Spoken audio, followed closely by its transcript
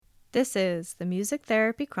This is the Music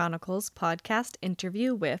Therapy Chronicles podcast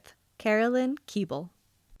interview with Carolyn Keeble.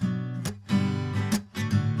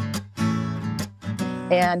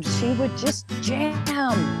 And she would just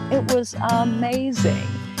jam. It was amazing.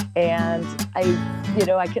 And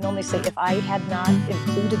I can only say if I had not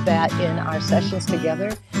included that in our sessions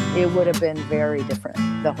together, it would have been very different.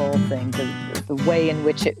 The whole thing, the way in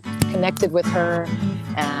which it connected with her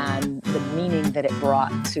and the meaning that it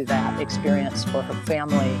brought to that experience for her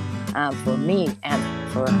family, for me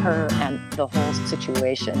and for her, and the whole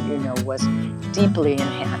situation, was deeply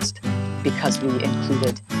enhanced because we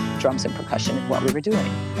included drums and percussion in what we were doing.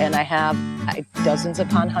 And I have dozens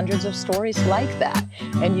upon hundreds of stories like that.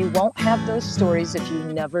 And you won't have those stories if you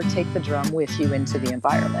never take the drum with you into the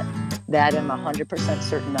environment. That I'm 100%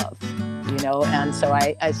 certain of, And so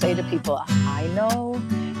I say to people, I know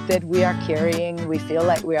that we feel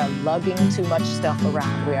like we are lugging too much stuff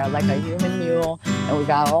around. We are like a human mule, and we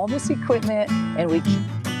got all this equipment, and we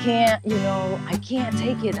can't, I can't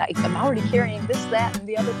take it. I'm already carrying this, that, and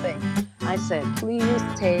the other thing. I said, please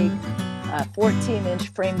take a 14-inch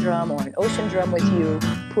frame drum or an ocean drum with you,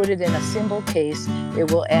 put it in a cymbal case.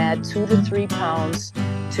 It will add 2 to 3 pounds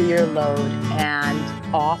to your load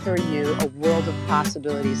and offer you a world of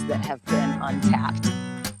possibilities that have been untapped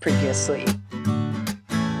previously.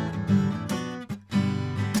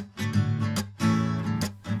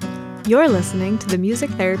 You're listening to the Music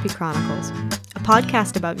Therapy Chronicles, a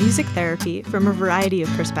podcast about music therapy from a variety of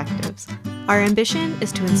perspectives. Our ambition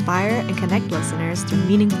is to inspire and connect listeners through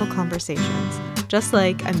meaningful conversations, just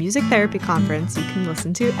like a music therapy conference you can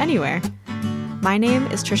listen to anywhere. My name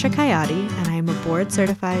is Trisha Kayati, and I am a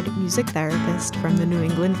board-certified music therapist from the New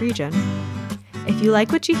England region. If you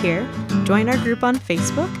like what you hear, join our group on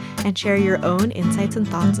Facebook and share your own insights and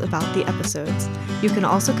thoughts about the episodes. You can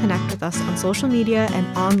also connect with us on social media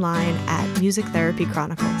and online at Music Therapy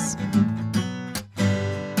Chronicles.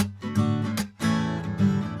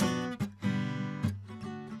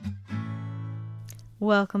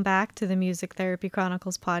 Welcome back to the Music Therapy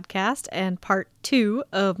Chronicles podcast and part 2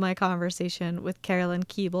 of my conversation with Carolyn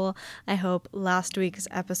Keeble. I hope last week's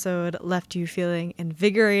episode left you feeling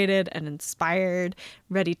invigorated and inspired,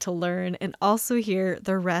 ready to learn, and also hear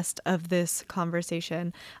the rest of this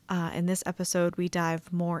conversation. In this episode, we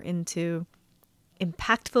dive more into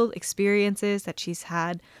impactful experiences that she's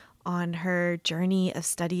had on her journey of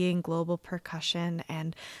studying global percussion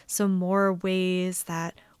and some more ways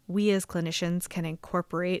that we as clinicians can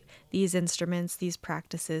incorporate these instruments, these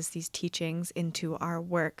practices, these teachings into our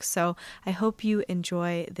work. So I hope you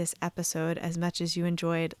enjoy this episode as much as you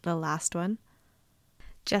enjoyed the last one.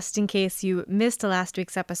 Just in case you missed last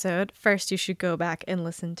week's episode, first you should go back and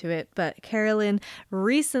listen to it. But Carolyn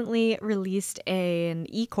recently released an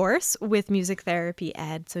e-course with Music Therapy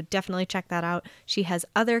Ed, so definitely check that out. She has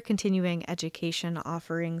other continuing education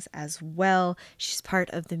offerings as well. She's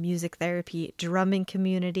part of the Music Therapy drumming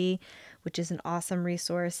community, which is an awesome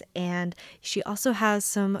resource. And she also has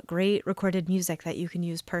some great recorded music that you can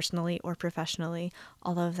use personally or professionally.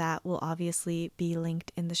 All of that will obviously be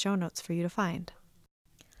linked in the show notes for you to find.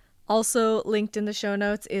 Also linked in the show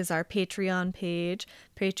notes is our Patreon page.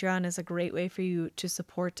 Patreon is a great way for you to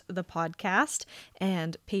support the podcast,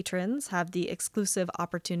 and patrons have the exclusive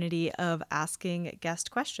opportunity of asking guest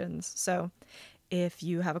questions. So if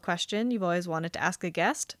you have a question you've always wanted to ask a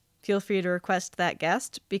guest, feel free to request that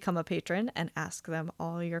guest, become a patron, and ask them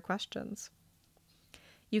all your questions.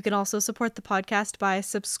 You can also support the podcast by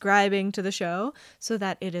subscribing to the show so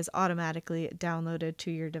that it is automatically downloaded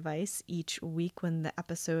to your device each week when the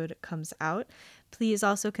episode comes out. Please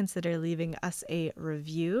also consider leaving us a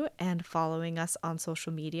review and following us on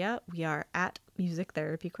social media. We are at Music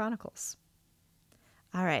Therapy Chronicles.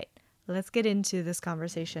 All right, let's get into this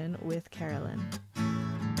conversation with Carolyn.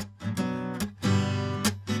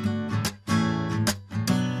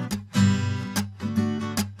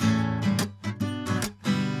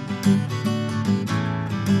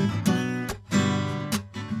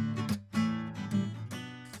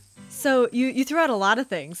 So you threw out a lot of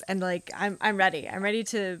things, and I'm ready. I'm ready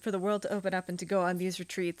for the world to open up and to go on these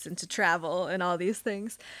retreats and to travel and all these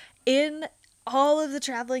things. In all of the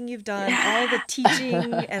traveling you've done, all the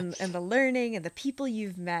teaching and the learning and the people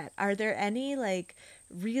you've met, are there any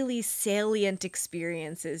really salient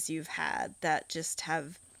experiences you've had that just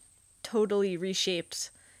have totally reshaped,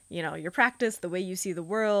 your practice, the way you see the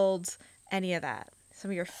world, any of that? Some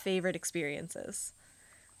of your favorite experiences?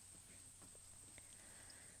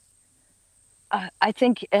 I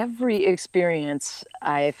think every experience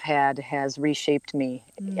I've had has reshaped me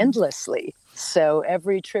endlessly. So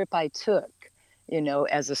every trip I took,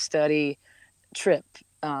 as a study trip,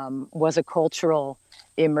 was a cultural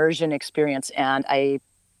immersion experience. And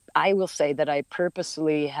I will say that I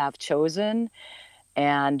purposely have chosen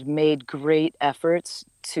and made great efforts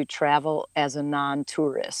to travel as a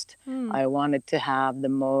non-tourist. Mm. I wanted to have the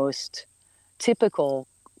most typical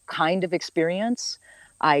kind of experience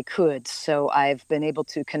I could. So I've been able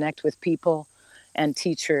to connect with people and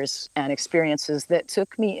teachers and experiences that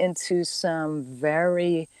took me into some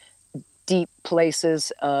very deep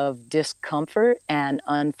places of discomfort and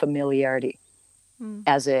unfamiliarity. Mm.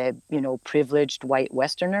 As a, privileged white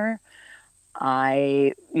Westerner,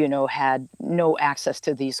 I, had no access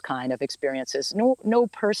to these kind of experiences, no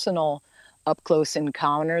personal up close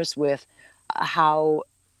encounters with how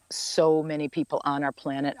so many people on our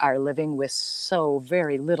planet are living with so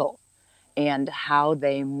very little, and how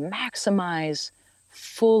they maximize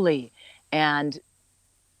fully and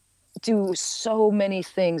do so many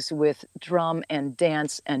things with drum and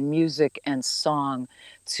dance and music and song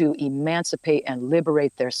to emancipate and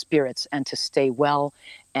liberate their spirits and to stay well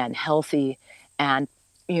and healthy, and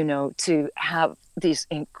to have these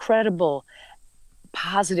incredible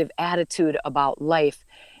positive attitude about life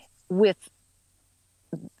with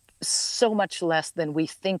so much less than we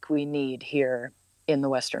think we need here in the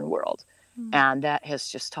Western world. Mm. And that has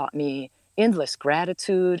just taught me endless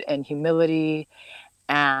gratitude and humility,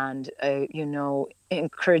 and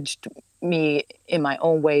encouraged me in my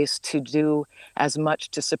own ways to do as much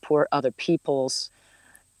to support other people's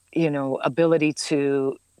ability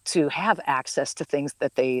to have access to things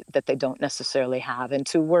that they don't necessarily have, and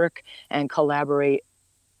to work and collaborate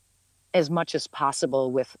as much as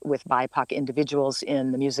possible with BIPOC individuals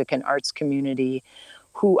in the music and arts community,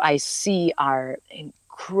 who I see are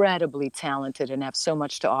incredibly talented and have so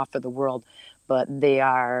much to offer the world, but they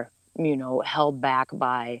are, held back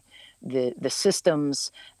by the systems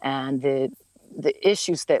and the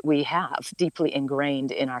issues that we have deeply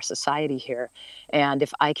ingrained in our society here. And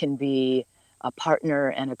if I can be a partner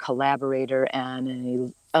and a collaborator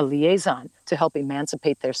and a liaison to help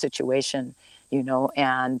emancipate their situation,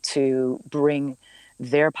 and to bring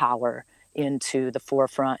their power into the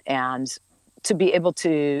forefront, and to be able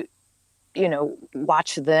to,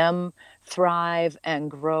 watch them thrive and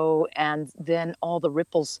grow, and then all the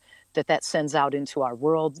ripples that sends out into our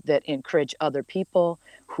world that encourage other people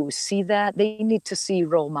who see that. They need to see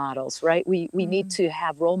role models, right? We need Mm. to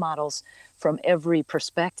have role models from every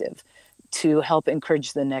perspective to help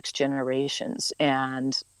encourage the next generations.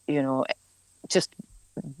 And, just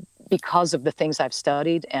because of the things I've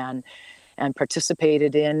studied and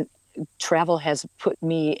participated in, travel has put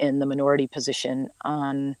me in the minority position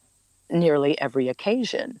on nearly every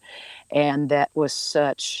occasion. And that was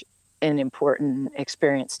such an important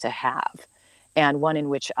experience to have, and one in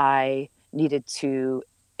which I needed to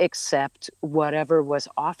accept whatever was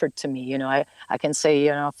offered to me. I can say,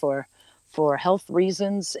 for health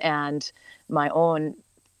reasons and my own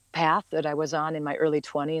path that I was on in my early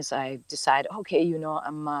 20s, I decided, okay,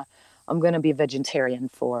 I'm going to be a vegetarian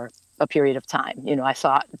for a period of time. I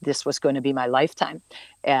thought this was going to be my lifetime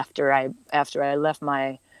after I left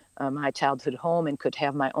my childhood home and could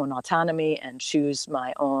have my own autonomy and choose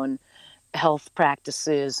my own health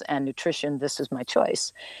practices and nutrition. This is my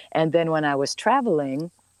choice. And then when I was traveling,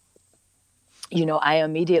 I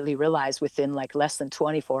immediately realized within like less than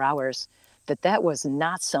 24 hours that was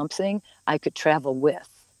not something I could travel with.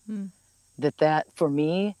 Mm. That for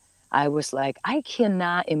me, I was like, I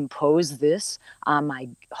cannot impose this on my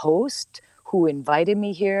host who invited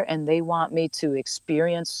me here, and they want me to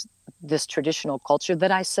experience this traditional culture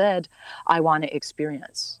that I said I want to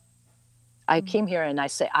experience. I Mm. came here and I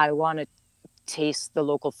say, I want to taste the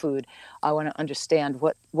local food. I want to understand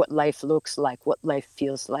what life looks like, what life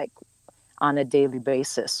feels like on a daily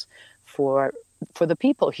basis for for the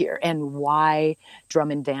people here, and why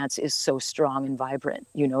drum and dance is so strong and vibrant.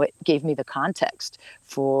 It gave me the context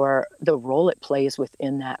for the role it plays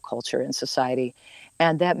within that culture and society.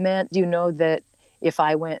 And that meant, that if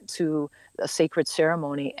I went to a sacred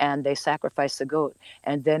ceremony and they sacrificed the goat,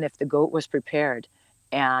 and then if the goat was prepared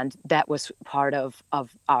and that was part of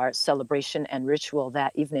our celebration and ritual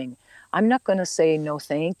that evening, I'm not going to say no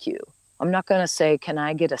thank you. I'm not going to say, can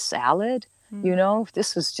I get a salad? Mm.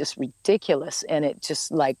 This was just ridiculous. And it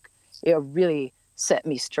just it really set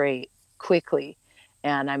me straight quickly.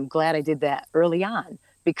 And I'm glad I did that early on,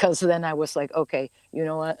 because then I was like, okay, you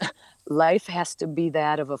know what? Life has to be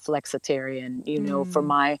that of a flexitarian,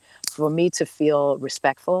 Mm. for me to feel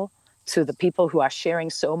respectful to the people who are sharing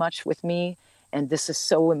so much with me. And this is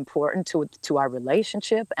so important to our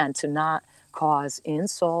relationship, and to not cause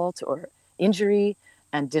insult or injury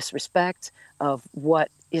and disrespect of what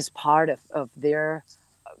is part of their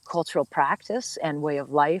cultural practice and way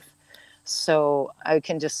of life. So I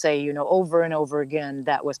can just say, over and over again,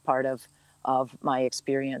 that was part of my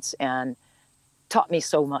experience and taught me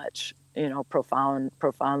so much,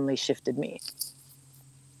 profoundly shifted me.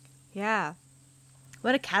 Yeah.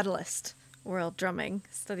 What a catalyst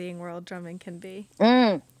studying world drumming can be.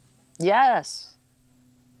 Yes.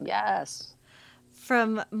 Yes.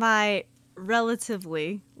 From my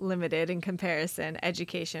relatively limited in comparison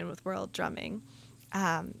education with world drumming,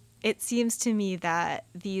 it seems to me that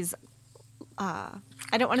these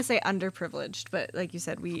I don't want to say underprivileged, but like you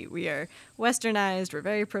said, we are westernized, we're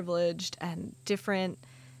very privileged, and different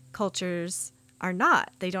cultures are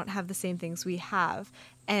not. They don't have the same things we have.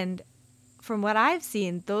 And from what I've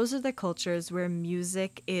seen, those are the cultures where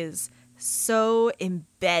music is so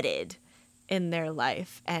embedded in their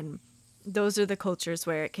life. And those are the cultures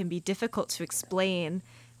where it can be difficult to explain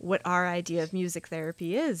what our idea of music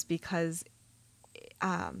therapy is, because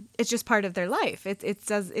it's just part of their life. It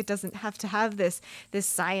doesn't have to have this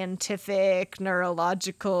scientific,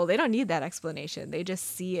 neurological. They don't need that explanation. They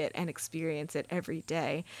just see it and experience it every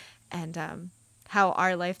day, and how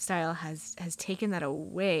our lifestyle has taken that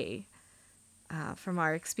away from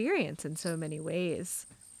our experience in so many ways.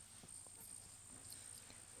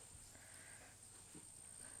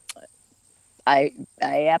 I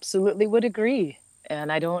absolutely would agree,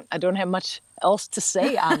 and I don't have much else to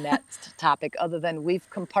say on that topic other than we've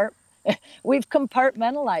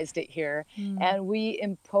compartmentalized it here, and we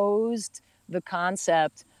imposed the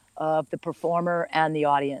concept of the performer and the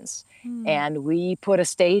audience, and we put a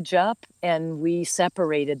stage up and we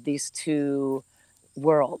separated these two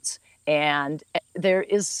worlds, and there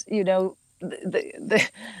is,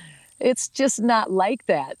 it's just not like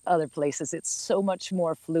that other places. It's so much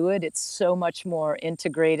more fluid. It's so much more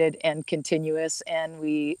integrated and continuous. And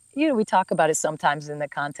we talk about it sometimes in the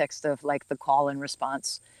context of like the call and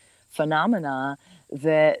response phenomena,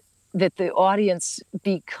 that the audience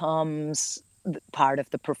becomes part of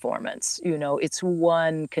the performance. It's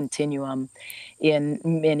one continuum in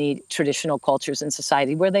many traditional cultures and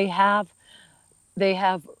society where they have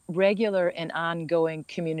regular and ongoing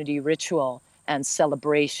community ritual and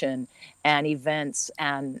celebration and events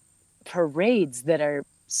and parades that are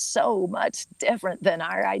so much different than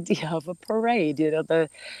our idea of a parade.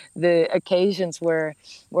 The occasions where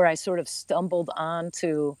I sort of stumbled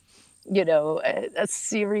onto a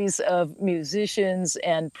series of musicians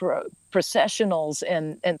and processionals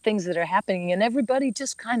and things that are happening, and everybody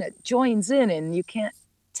just kind of joins in, and you can't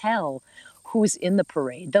tell who's in the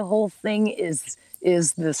parade. The whole thing is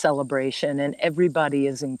the celebration, and everybody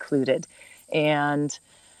is included. And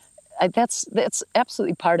that's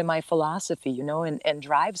absolutely part of my philosophy, and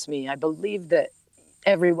drives me. I believe that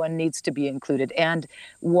everyone needs to be included. And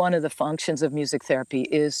one of the functions of music therapy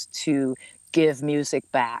is to give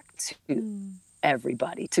music back to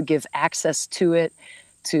everybody, to give access to it,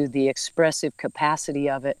 to the expressive capacity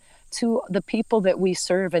of it, to the people that we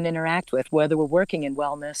serve and interact with, whether we're working in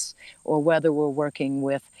wellness or whether we're working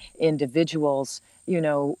with individuals,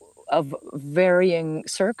 of varying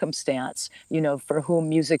circumstance, for whom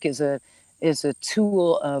music is a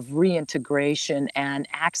tool of reintegration and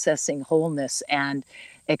accessing wholeness and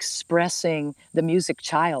expressing the music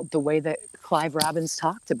child, the way that Clive Robbins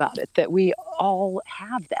talked about it, that we all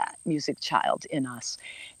have that music child in us.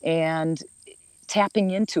 And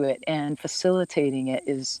tapping into it and facilitating it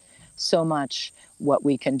is so much what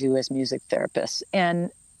we can do as music therapists.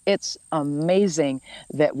 And it's amazing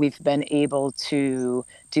that we've been able to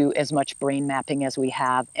do as much brain mapping as we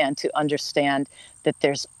have, and to understand that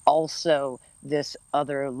there's also this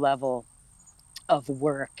other level of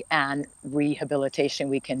work and rehabilitation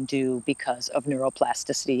we can do because of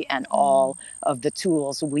neuroplasticity and all of the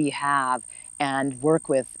tools we have and work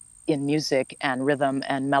with in music and rhythm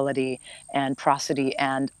and melody and prosody,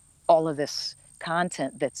 and all of this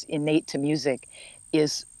content that's innate to music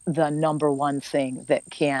is the number one thing that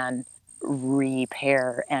can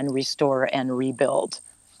repair and restore and rebuild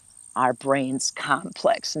our brain's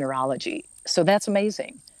complex neurology. So that's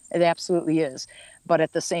amazing. It absolutely is. But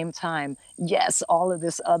at the same time, yes, all of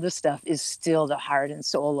this other stuff is still the heart and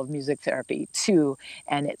soul of music therapy too.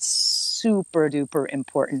 And it's super duper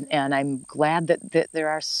important. And I'm glad that there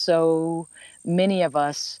are so many of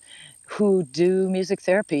us who do music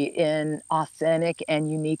therapy in authentic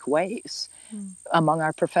and unique ways among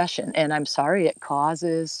our profession. And I'm sorry it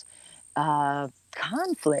causes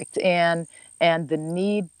conflict and the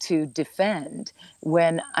need to defend,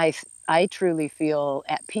 when I truly feel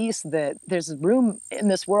at peace that there's room in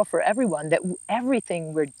this world for everyone, that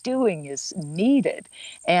everything we're doing is needed.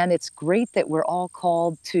 And it's great that we're all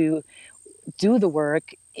called to do the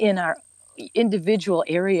work in our individual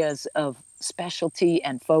areas of specialty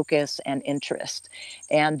and focus and interest.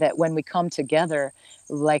 And that when we come together,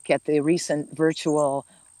 like at the recent virtual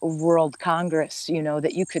World Congress,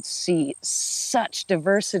 that you could see such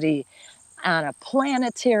diversity on a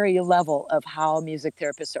planetary level of how music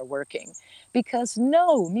therapists are working. Because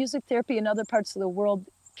no, music therapy in other parts of the world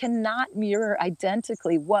cannot mirror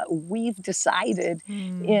identically what we've decided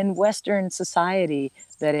in Western society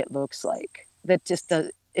that it looks like. That just does,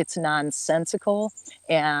 it's nonsensical,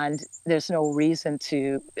 and there's no reason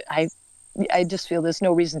to. I just feel there's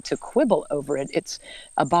no reason to quibble over it. It's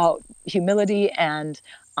about humility and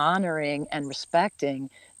honoring and respecting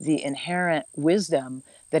the inherent wisdom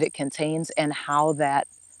that it contains and how that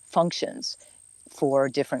functions for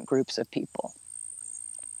different groups of people.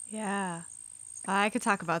 Yeah. I could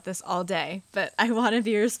talk about this all day, but I want to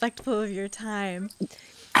be respectful of your time.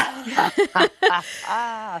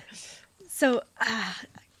 So,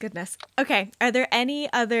 goodness. Okay. Are there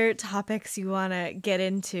any other topics you want to get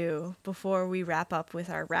into before we wrap up with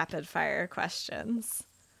our rapid fire questions?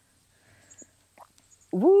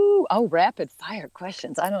 Woo! Oh, rapid fire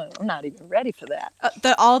questions. I'm not even ready for that.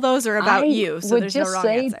 All those are about you, so there's no wrong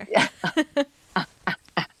answer.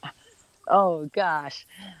 Oh gosh.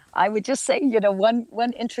 I would just say,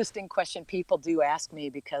 one interesting question people do ask me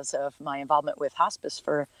because of my involvement with hospice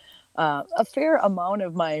for a fair amount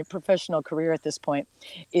of my professional career at this point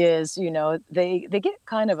is, they get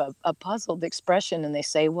kind of a puzzled expression, and they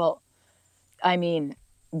say, well, I mean,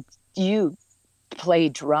 do you play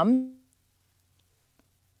drums?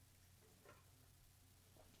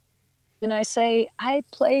 And I say, I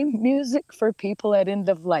play music for people at end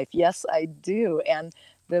of life. Yes, I do. And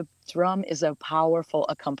the drum is a powerful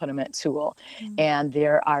accompaniment tool. And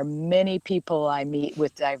there are many people I meet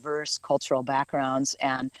with diverse cultural backgrounds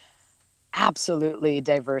and absolutely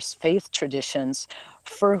diverse faith traditions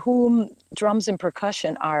for whom drums and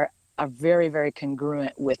percussion are very, very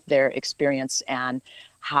congruent with their experience and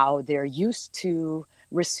how they're used to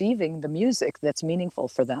receiving the music that's meaningful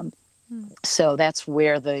for them. So that's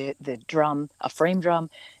where the drum, a frame drum,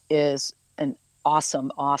 is an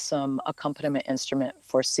awesome, awesome accompaniment instrument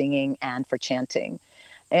for singing and for chanting.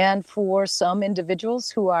 And for some individuals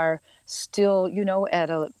who are still, at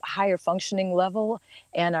a higher functioning level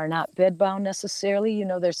and are not bedbound necessarily,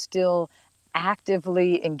 they're still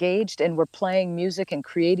actively engaged and we're playing music and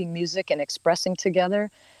creating music and expressing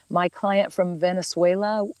together. My client from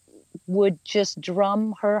Venezuela would just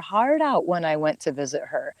drum her heart out when I went to visit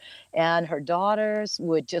her. And her daughters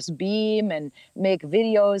would just beam and make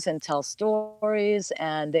videos and tell stories.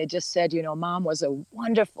 And they just said, Mom was a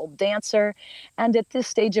wonderful dancer. And at this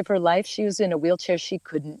stage of her life, she was in a wheelchair. She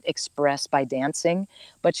couldn't express by dancing,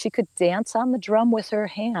 but she could dance on the drum with her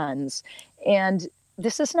hands. And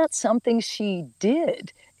this is not something she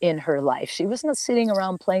did in her life. She was not sitting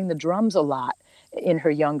around playing the drums a lot in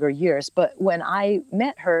her younger years. But when I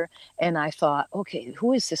met her and I thought, okay,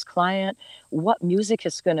 who is this client? What music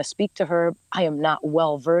is going to speak to her? I am not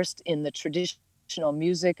well versed in the traditional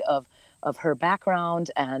music of her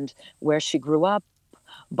background and where she grew up,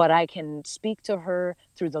 but I can speak to her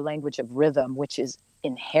through the language of rhythm, which is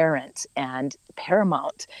inherent and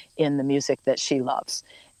paramount in the music that she loves.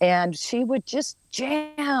 And she would just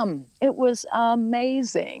jam. It was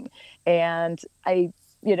amazing. And I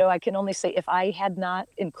can only say if I had not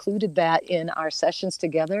included that in our sessions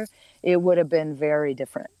together, it would have been very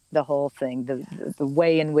different. The whole thing, the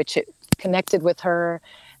way in which it connected with her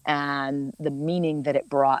and the meaning that it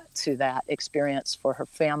brought to that experience for her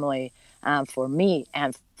family, for me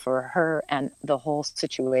and for her, and the whole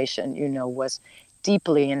situation, was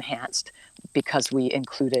deeply enhanced because we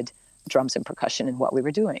included drums and percussion in what we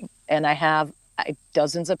were doing. And I have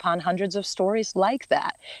dozens upon hundreds of stories like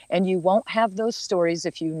that. And you won't have those stories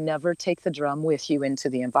if you never take the drum with you into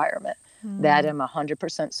the environment. That I'm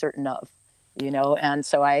 100% certain of, And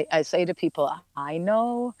so I say to people, I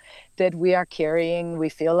know that we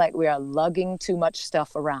feel like we are lugging too much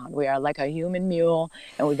stuff around. We are like a human mule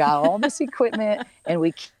and we got all this equipment and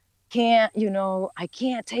we can't, I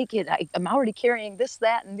can't take it. I'm already carrying this,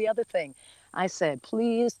 that, and the other thing. I said,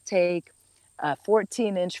 please take a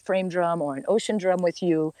 14-inch frame drum or an ocean drum with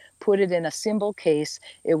you, put it in a cymbal case.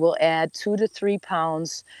 It will add 2 to 3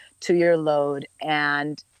 pounds to your load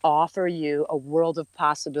and offer you a world of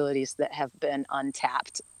possibilities that have been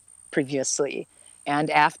untapped previously. And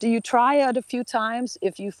after you try it a few times,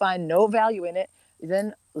 if you find no value in it,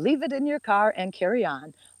 then leave it in your car and carry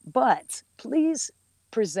on. But please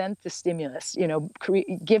present the stimulus,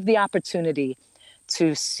 give the opportunity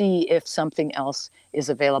to see if something else is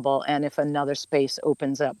available and if another space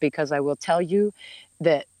opens up. Because I will tell you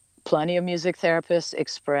that plenty of music therapists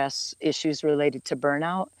express issues related to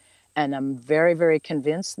burnout. And I'm very, very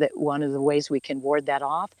convinced that one of the ways we can ward that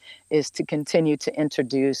off is to continue to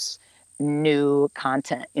introduce new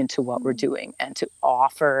content into what we're doing and to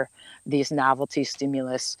offer these novelty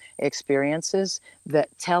stimulus experiences that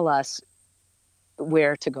tell us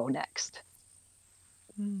where to go next.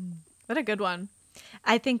 What a good one.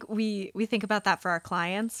 I think we think about that for our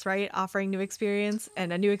clients, right? Offering new experience,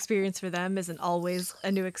 and a new experience for them isn't always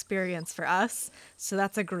a new experience for us. So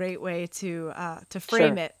that's a great way to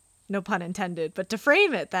frame Sure. it. No pun intended, but to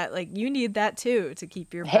frame it that like you need that too to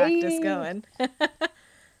keep your practice Hey, going.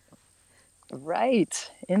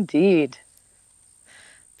 right, indeed.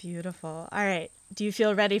 Beautiful. All right. Do you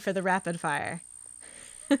feel ready for the rapid fire?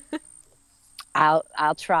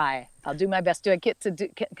 I'll try. I'll do my best. Do I get to do?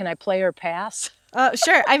 Can I play or pass?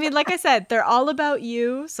 Sure. I mean, like I said, they're all about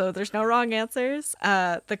you, so there's no wrong answers.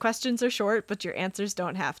 The questions are short, but your answers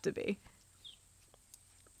don't have to be.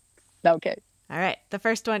 Okay. All right. The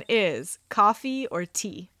first one is coffee or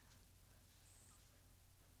tea?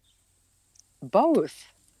 Both.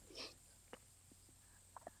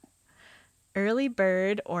 Early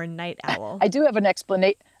bird or night owl? I do have an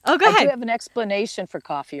explanation. Oh, go I do ahead. have an explanation for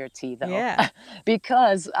coffee or tea, though, Yeah.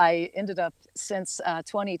 because I ended up since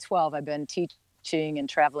 2012. I've been teaching and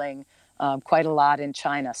traveling quite a lot in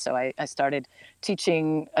China. So I started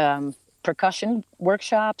teaching percussion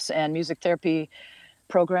workshops and music therapy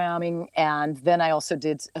programming, and then I also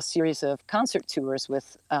did a series of concert tours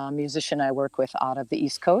with a musician I work with out of the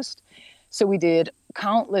East Coast. So we did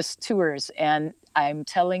countless tours, and I'm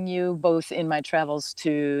telling you, both in my travels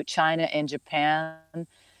to China and Japan,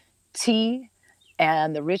 tea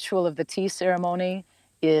and the ritual of the tea ceremony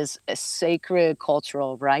is a sacred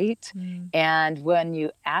cultural rite. And when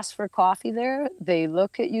you ask for coffee there, they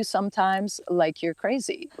look at you sometimes like you're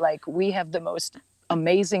crazy. Like, we have the most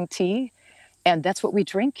amazing tea, and that's what we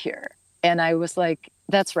drink here. And I was like,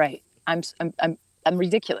 that's right. I'm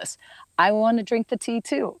ridiculous. I want to drink the tea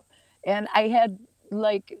too. And I had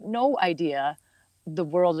like no idea the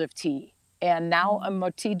world of tea. And now I'm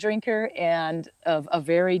a tea drinker, and of a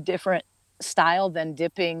very different style than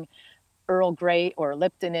dipping Earl Grey or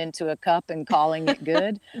Lipton into a cup and calling it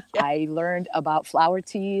good. Yeah. I learned about flower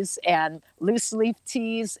teas and loose leaf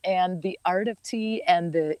teas and the art of tea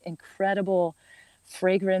and the incredible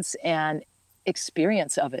fragrance and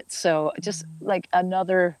experience of it. So just like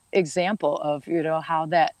another example of, how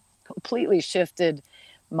that completely shifted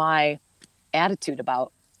my attitude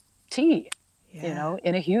about tea, Yeah.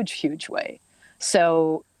 in a huge, huge way.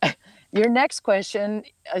 So your next question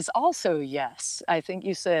is also yes. I think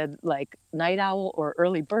you said like night owl or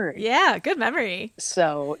early bird. Yeah. Good memory.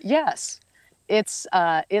 So yes, it's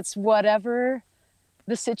whatever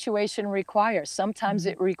the situation requires. Sometimes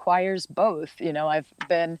it requires both. I've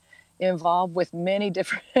been involved with many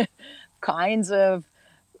different kinds of.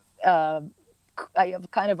 I have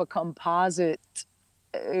kind of a composite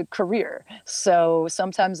career. So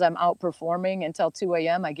sometimes I'm out performing until 2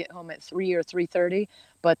 a.m. I get home at 3 or 3:30,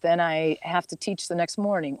 but then I have to teach the next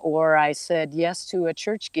morning. Or I said yes to a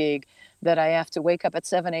church gig that I have to wake up at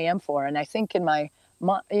 7 a.m. for. And I think in my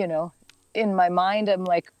mind, I'm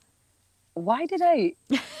like, why did I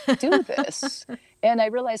do this? And I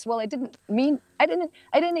realized, well, I didn't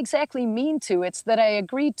exactly mean to. It's that I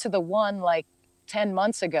agreed to the one like 10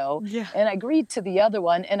 months ago, Yeah. and I agreed to the other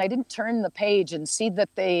one, and I didn't turn the page and see that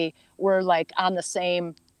they were like on the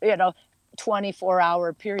same,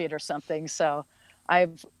 24-hour period or something. So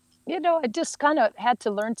I've, I just kind of had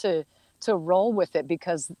to learn to roll with it,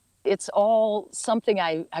 because it's all something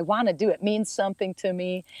I want to do. It means something to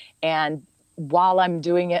me. And while I'm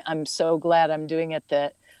doing it, I'm so glad I'm doing it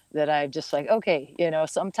that I'm just like, okay,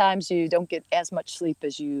 sometimes you don't get as much sleep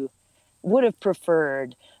as you would have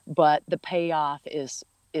preferred, but the payoff is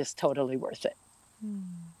totally worth it.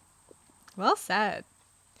 Well said.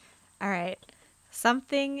 All right.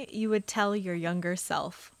 Something you would tell your younger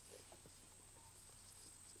self.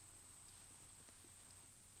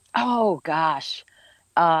 Oh gosh.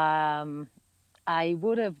 I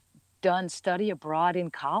would have done study abroad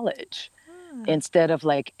in college instead of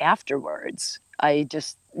like afterwards. I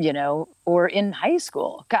just, or in high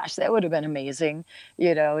school. Gosh, that would have been amazing.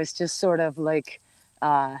 It's just sort of like,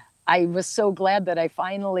 I was so glad that I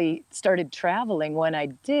finally started traveling when I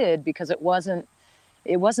did, because it wasn't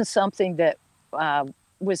something that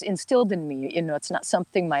was instilled in me. It's not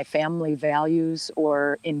something my family values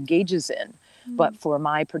or engages in. But for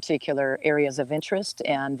my particular areas of interest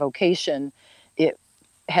and vocation, it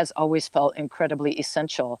has always felt incredibly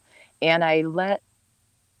essential. And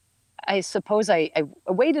I suppose I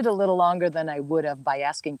waited a little longer than I would have by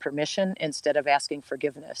asking permission instead of asking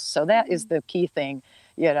forgiveness. So that is the key thing,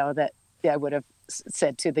 that I would have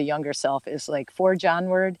said to the younger self is like forge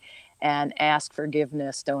onward and ask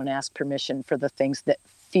forgiveness. Don't ask permission for the things that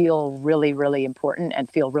feel really, really important and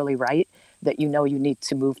feel really right that you need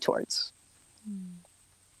to move towards.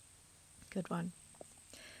 Good one.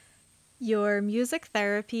 Your music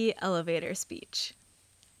therapy elevator speech.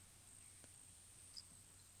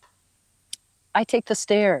 I take the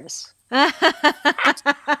stairs.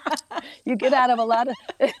 You get out of a lot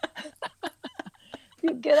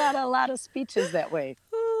of speeches that way.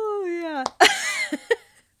 Oh,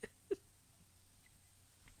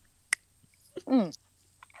 yeah.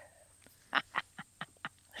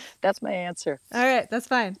 That's my answer. All right, that's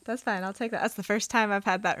fine. That's fine. I'll take that. That's the first time I've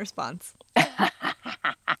had that response.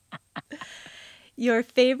 Your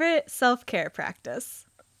favorite self-care practice.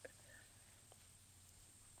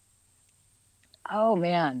 Oh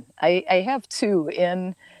man, I have two.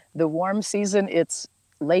 In the warm season, it's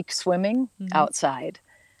lake swimming outside,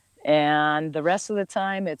 and the rest of the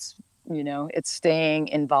time, it's it's staying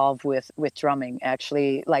involved with drumming.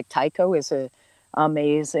 Actually, like taiko is a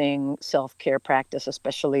amazing self-care practice,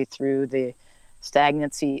 especially through the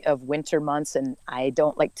stagnancy of winter months. And I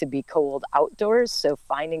don't like to be cold outdoors, so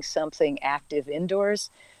finding something active indoors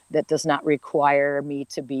that does not require me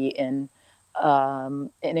to be in an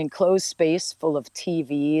enclosed space full of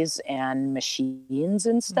TVs and machines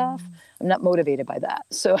and stuff. I'm not motivated by that.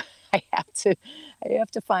 So I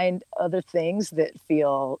have to find other things that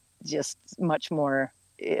feel just much more,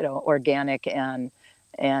 organic and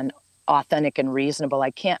authentic and reasonable.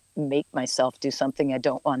 I can't make myself do something I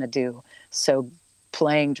don't want to do. So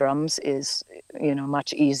playing drums is,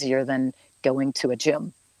 much easier than going to a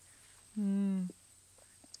gym.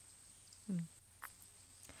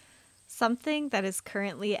 Something that is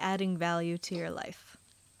currently adding value to your life.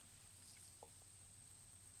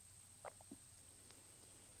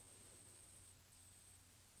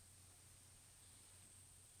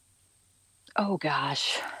 Oh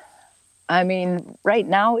gosh. I mean, right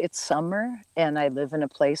now it's summer and I live in a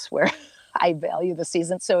place where I value the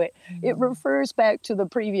season. So it refers back to the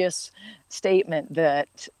previous statement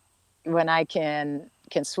that when I can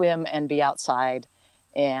swim and be outside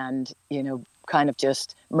and, kind of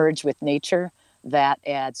just merge with nature, that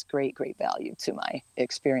adds great, great value to my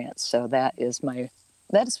experience. So that is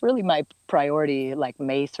really my priority, like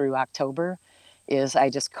May through October, is I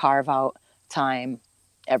just carve out time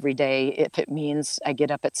every day. If it means I get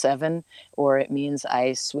up at 7 or it means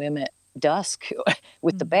I swim at dusk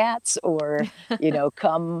with the bats, or,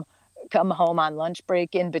 come home on lunch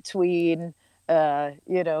break in between,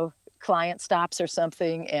 client stops or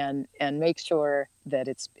something, and make sure that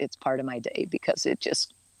it's part of my day, because it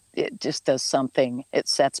just does something. It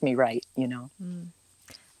sets me right.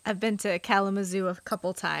 I've been to Kalamazoo a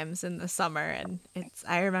couple times in the summer, and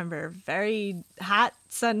I remember very hot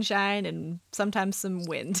sunshine and sometimes some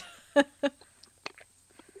wind.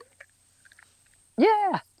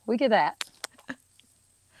 Yeah, we get that.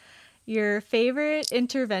 Your favorite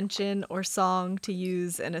intervention or song to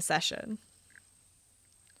use in a session?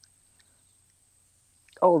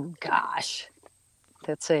 Oh gosh,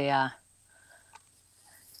 that's I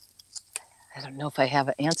don't know if I have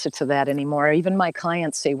an answer to that anymore. Even my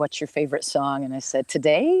clients say, "What's your favorite song?" And I said,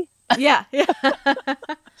 "Today." Yeah.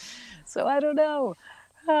 So I don't know.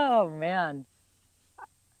 Oh man,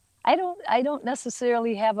 I don't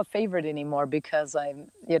necessarily have a favorite anymore, because I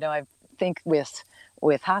think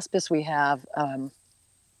with hospice we have a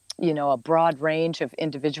broad range of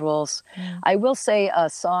individuals. I will say a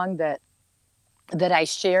song that I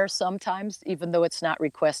share sometimes, even though it's not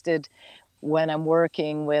requested, when I'm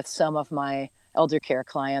working with some of my elder care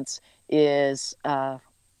clients, is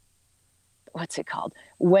what's it called?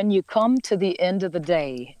 When You Come to the End of the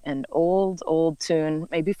Day, an old tune,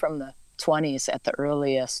 maybe from the 20s at the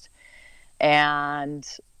earliest. And,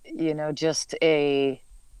 just a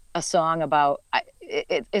song about,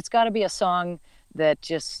 it's got to be a song that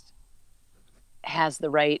just has the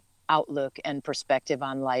right outlook and perspective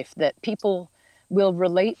on life that people will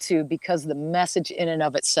relate to, because the message in and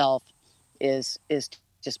of itself is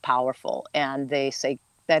just powerful. And they say,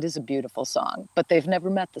 that is a beautiful song, but they've never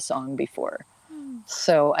met the song before.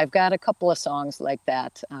 So I've got a couple of songs like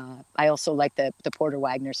that. I also like the Porter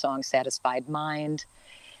Wagner song, Satisfied Mind.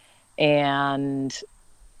 And,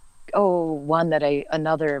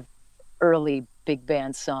 another early big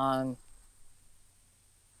band song,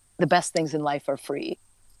 The Best Things in Life Are Free.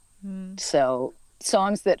 So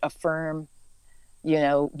songs that affirm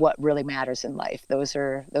what really matters in life. Those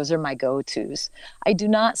are my go-tos. I do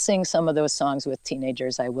not sing some of those songs with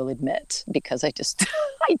teenagers, I will admit, because I just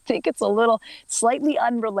I think it's a little slightly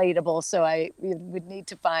unrelatable. So I would need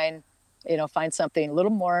to find something a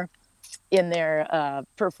little more in their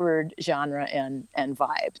preferred genre and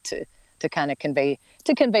vibe to kind of convey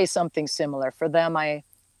something similar. For them, I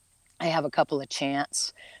have a couple of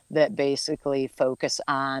chants that basically focus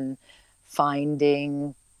on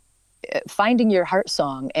finding your heart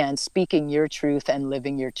song and speaking your truth and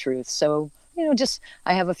living your truth. So, just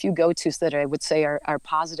I have a few go-tos that I would say are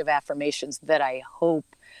positive affirmations that I hope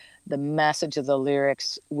the message of the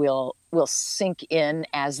lyrics will sink in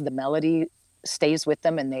as the melody stays with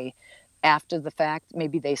them, and they, after the fact,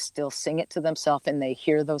 maybe they still sing it to themselves and they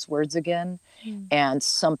hear those words again. And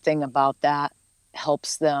something about that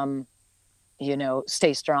helps them,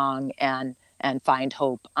 stay strong and find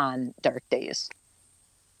hope on dark days.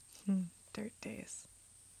 Dirt days.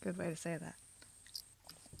 Good way to say that.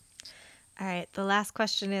 All right. The last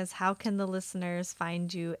question is, how can the listeners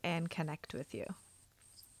find you and connect with you?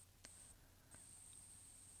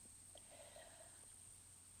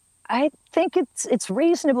 I think it's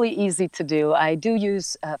reasonably easy to do. I do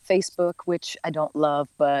use Facebook, which I don't love,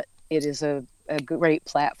 but it is a great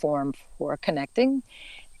platform for connecting.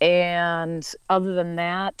 And other than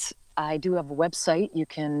that, I do have a website. You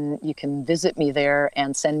can visit me there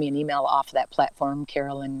and send me an email off that platform,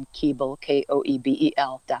 Carolyn Keeble,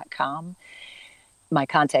 KOEBEL.com. My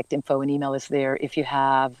contact info and email is there. If you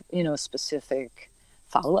have, specific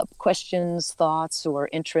follow-up questions, thoughts, or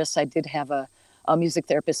interests. I did have a music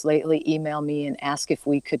therapist lately email me and ask if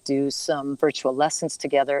we could do some virtual lessons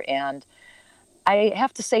together. And I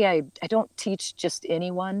have to say, I don't teach just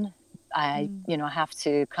anyone. I have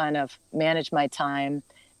to kind of manage my time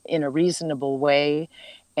in a reasonable way.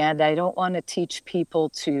 And I don't want to teach people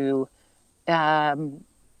to, I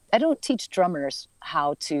don't teach drummers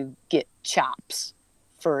how to get chops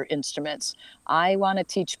for instruments. I want to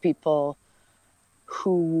teach people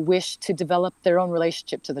who wish to develop their own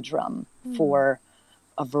relationship to the drum for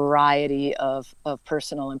a variety of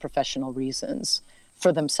personal and professional reasons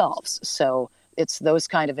for themselves. So it's those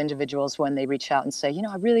kind of individuals when they reach out and say,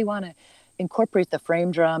 I really want to incorporate the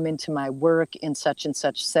frame drum into my work in such and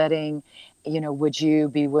such setting. Would you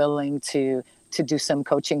be willing to do some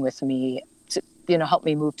coaching with me to, help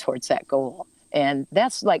me move towards that goal? And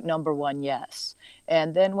that's like number one, yes.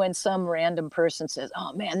 And then when some random person says,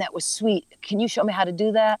 oh man, that was sweet, can you show me how to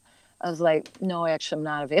do that? I was like, no, actually, I'm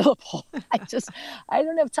not available. I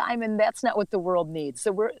don't have time, and that's not what the world needs.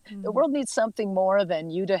 The world needs something more than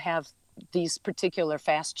you to have these particular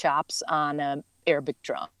fast chops on an Arabic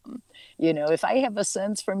drum. If I have a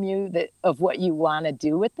sense from you of what you want to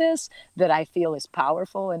do with this that I feel is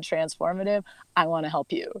powerful and transformative, I want to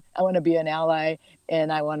help you. I want to be an ally,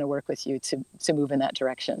 and I want to work with you to move in that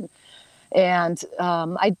direction. And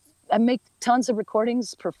I make tons of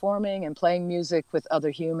recordings, performing and playing music with other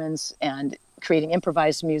humans, and creating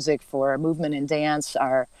improvised music for movement and dance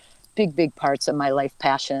are big parts of my life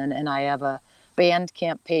passion. And I have a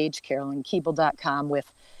Bandcamp page, carolynkeeble.com,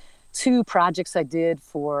 with 2 projects I did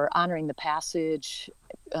for honoring the passage,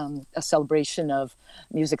 a celebration of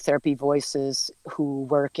music therapy voices who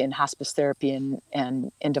work in hospice therapy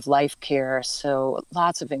and end-of-life care. So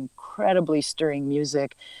lots of incredibly stirring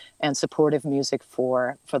music and supportive music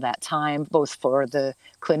for that time, both for the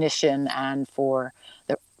clinician and for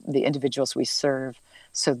the individuals we serve.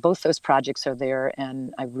 So both those projects are there,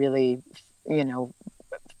 and I really,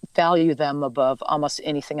 value them above almost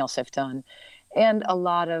anything else I've done. And a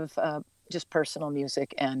lot of just personal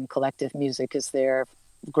music and collective music is there.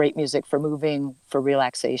 Great music for moving, for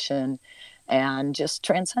relaxation, and just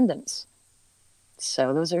transcendence.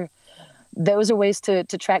 So those are ways to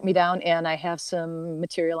track me down. And I have some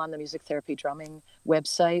material on the Music Therapy Drumming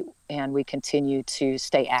website, and we continue to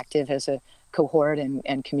stay active as a cohort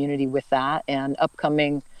and community with that. And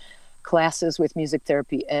upcoming classes with Music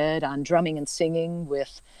Therapy Ed on drumming and singing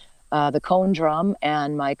with the cone drum,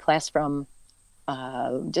 and my class from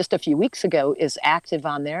just a few weeks ago is active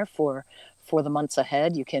on there for the months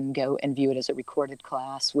ahead. You can go and view it as a recorded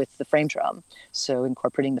class with the frame drum. So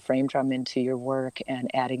incorporating the frame drum into your work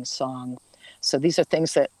and adding song. So these are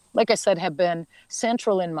things that, like I said, have been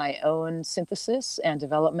central in my own synthesis and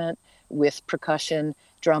development with percussion,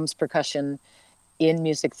 drums, percussion in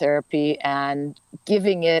music therapy, and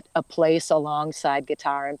giving it a place alongside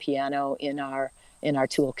guitar and piano in our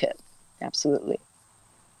toolkit. Absolutely.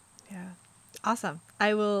 Yeah. Awesome.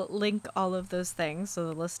 I will link all of those things so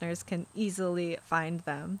the listeners can easily find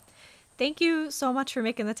them. Thank you so much for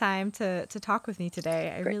making the time to talk with me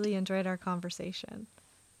today. I really enjoyed our conversation.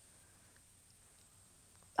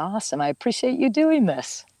 Awesome. I appreciate you doing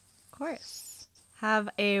this. Of course. Have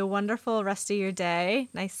a wonderful rest of your day.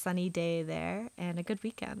 Nice sunny day there, and a good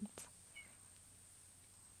weekend.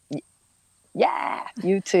 Yeah,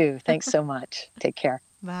 you too. Thanks so much. Take care.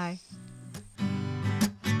 Bye.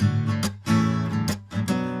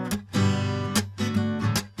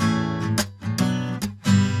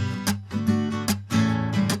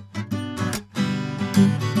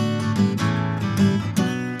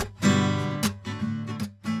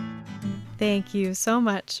 Thank you so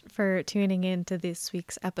much for tuning in to this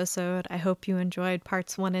week's episode. I hope you enjoyed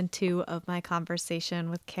parts 1 and 2 of my conversation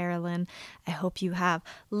with Carolyn. I hope you have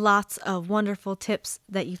lots of wonderful tips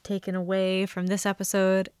that you've taken away from this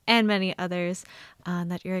episode and many others,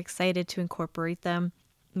 that you're excited to incorporate them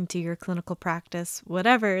into your clinical practice,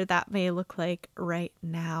 whatever that may look like right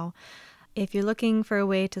now. If you're looking for a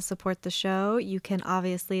way to support the show, you can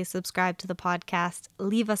obviously subscribe to the podcast,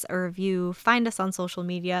 leave us a review, find us on social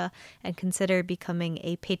media, and consider becoming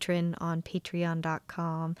a patron on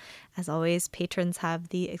patreon.com. As always, patrons have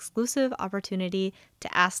the exclusive opportunity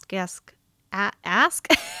to ask guest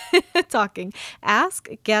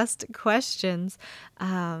questions.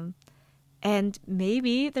 And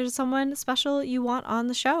maybe there's someone special you want on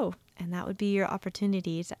the show, and that would be your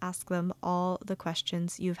opportunity to ask them all the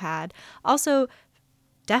questions you've had. Also,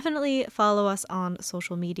 definitely follow us on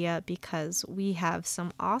social media because we have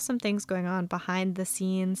some awesome things going on behind the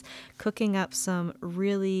scenes, cooking up some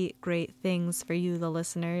really great things for you, the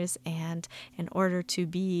listeners. And in order to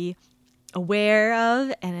be aware of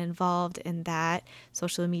and involved in that,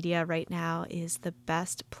 social media right now is the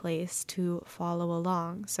best place to follow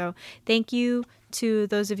along. So thank you to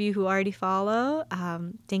those of you who already follow.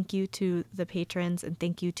 Thank you to the patrons, and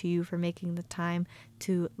thank you to you for making the time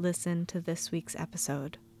to listen to this week's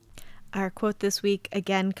episode. Our quote this week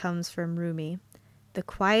again comes from Rumi. "The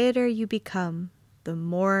quieter you become, the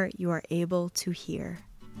more you are able to hear."